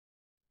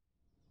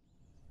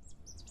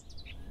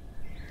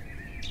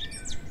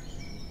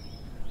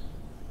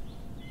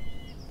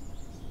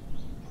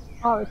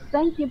Oh,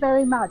 thank you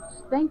very much.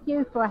 Thank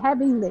you for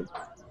having me.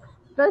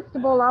 First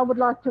of all, I would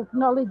like to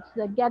acknowledge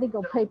the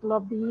Gadigal people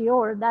of the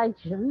Eora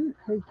Nation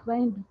whose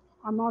land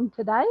I'm on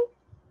today,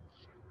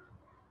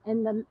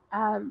 and the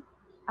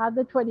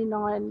other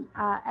 29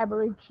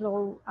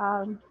 Aboriginal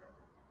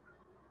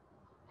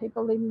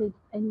people in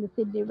the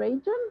Sydney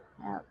region,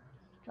 our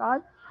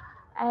tribes,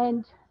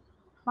 and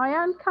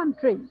my own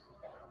country,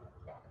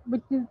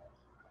 which is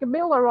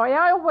Kamilaroi.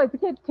 I always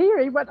get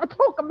teary when I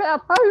talk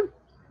about home,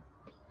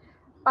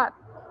 but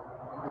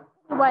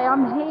anyway,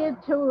 I'm here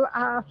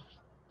to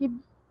give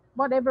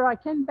whatever I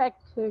can back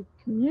to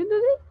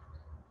community.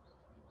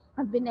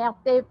 I've been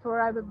out there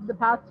for over the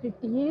past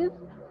 50 years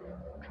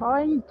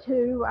trying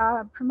to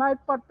promote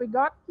what we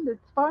got. It's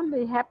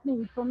finally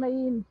happening for me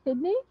in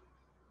Sydney,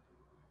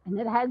 and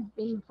it has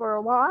been for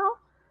a while,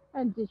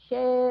 and to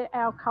share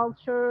our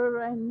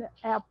culture and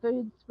our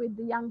foods with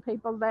the young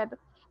people that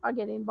I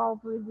get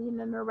involved with in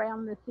and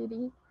around the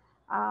city,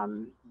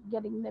 um,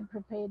 getting them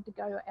prepared to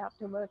go out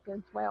to work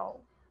as well.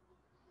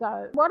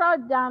 So what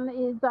I've done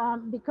is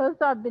because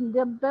I've been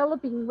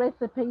developing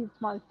recipes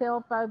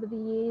myself over the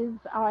years,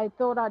 I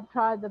thought I'd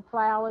try the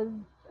flowers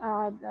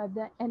and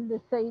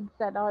the seeds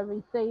that I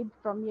received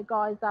from you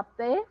guys up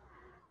there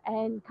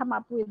and come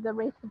up with the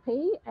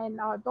recipe.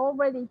 And I've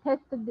already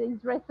tested these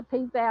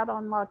recipes out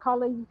on my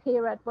colleagues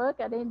here at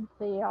work at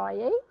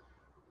NCIE,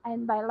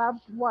 and they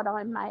loved what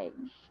I made.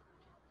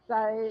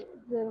 So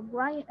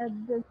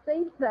the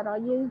seeds that I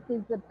used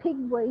is the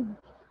pigweed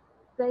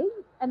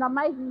seeds, and I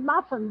made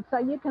muffins. So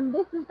you can.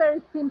 This is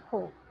very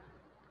simple.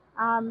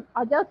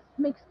 I just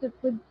mixed it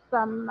with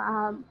some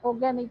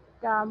organic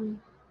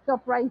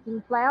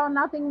self-raising flour,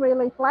 nothing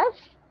really flash,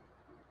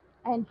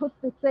 and put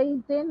the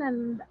seeds in,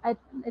 and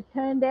it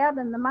turned out,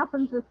 and the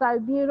muffins are so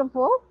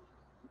beautiful.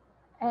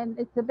 And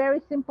it's a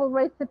very simple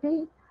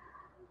recipe.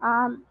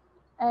 Um,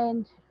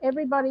 and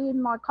everybody,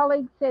 my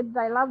colleagues said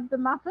they loved the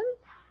muffins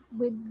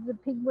with the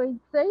pigweed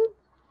seeds.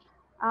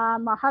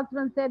 My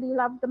husband said he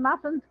loved the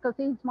muffins because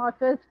he's my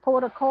first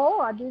port of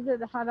call. I did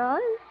it at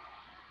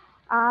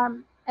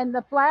home. And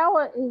the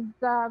flour is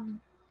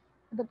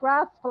the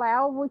grass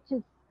flour, which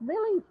is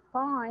really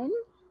fine.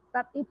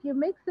 But if you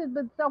mix it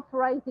with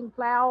self-raising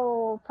flour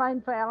or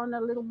plain flour and a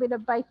little bit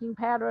of baking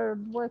powder,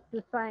 it works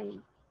the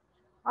same.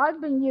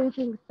 I've been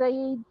using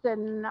seeds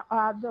and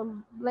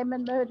the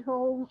lemon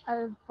myrtle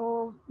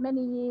for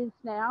many years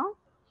now,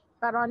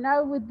 but I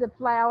know with the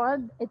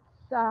flour, it's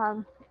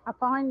a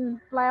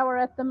fine flour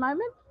at the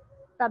moment,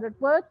 but it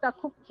worked. I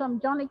cooked some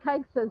Johnny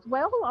cakes as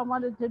well. I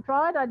wanted to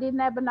try it. I didn't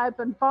have an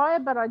open fire,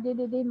 but I did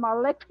it in my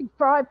electric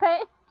fry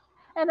pan,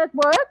 and it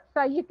worked.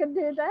 So you can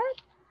do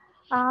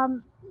that.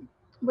 Um,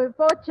 we're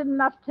fortunate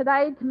enough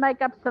today to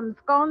make up some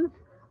scones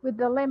with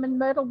the lemon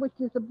myrtle, which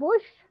is a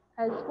bush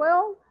as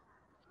well.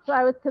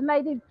 So it's a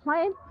native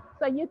plant,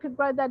 so you could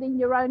grow that in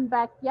your own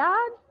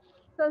backyard.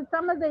 So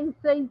some of these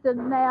seeds are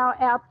now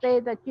out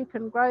there that you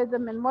can grow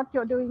them, and what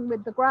you're doing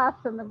with the grass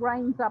and the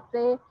grains up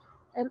there,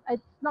 and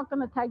it's not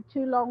going to take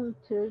too long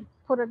to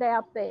put it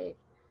out there.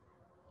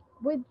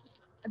 With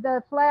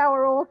the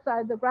flour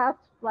also, the grass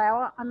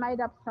flour, I made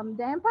up some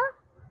damper,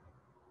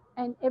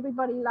 and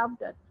everybody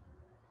loved it.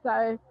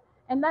 So,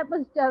 and that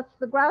was just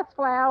the grass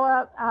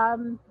flour,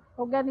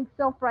 organic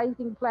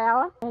self-raising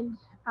flour, and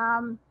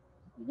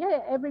yeah,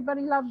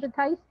 everybody loved the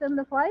taste and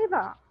the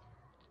flavour.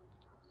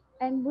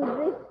 And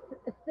with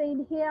this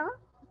seed here,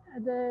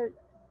 the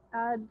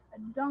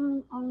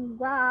dong on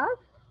grass,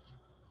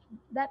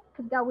 that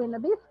could go in a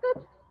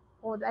biscuit,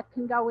 or that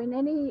can go in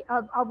any,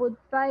 I would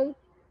say,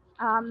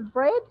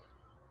 bread.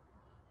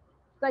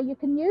 So you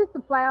can use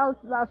the flours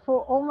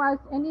for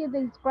almost any of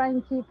these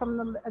grains here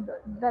from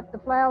that the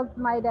flour's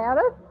made out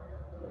of,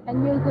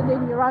 and use it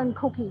in your own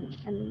cooking.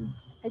 And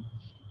it's,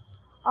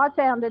 I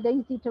found it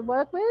easy to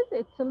work with.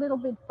 It's a little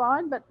bit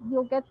fine, but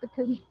you'll get the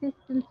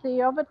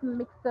consistency of it and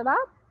mix it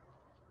up.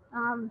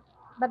 Um,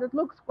 but it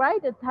looks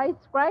great, it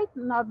tastes great,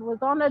 and I was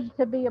honoured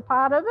to be a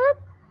part of it.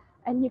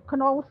 And you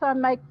can also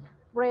make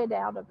bread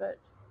out of it.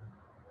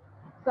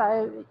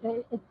 So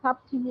it's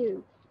up to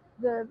you.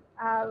 The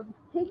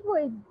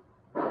pigweed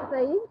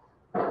seeds,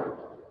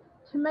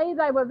 to me,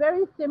 they were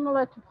very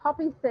similar to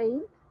poppy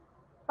seeds,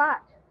 but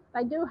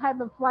they do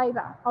have a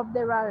flavour of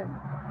their own.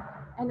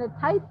 And it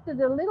tasted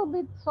a little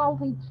bit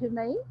salty to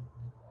me,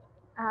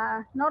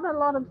 not a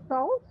lot of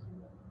salt,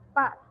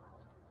 but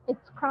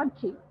it's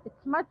crunchy.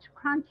 It's much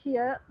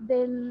crunchier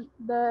than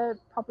the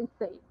poppy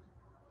seed.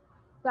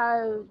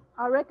 So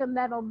I reckon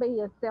that'll be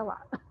a seller.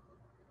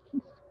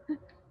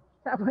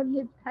 So when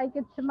you take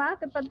it to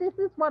market, but this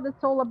is what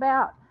it's all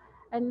about.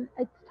 And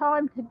it's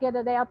time to get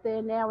it out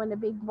there now in a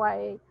big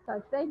way.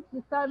 So thank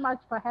you so much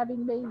for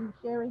having me and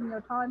sharing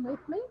your time with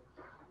me.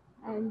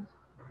 And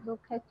we'll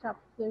catch up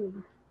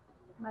soon.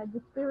 May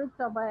the spirits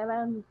of our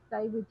land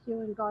stay with you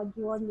and guide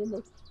you on your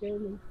next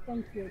journey.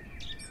 Thank you.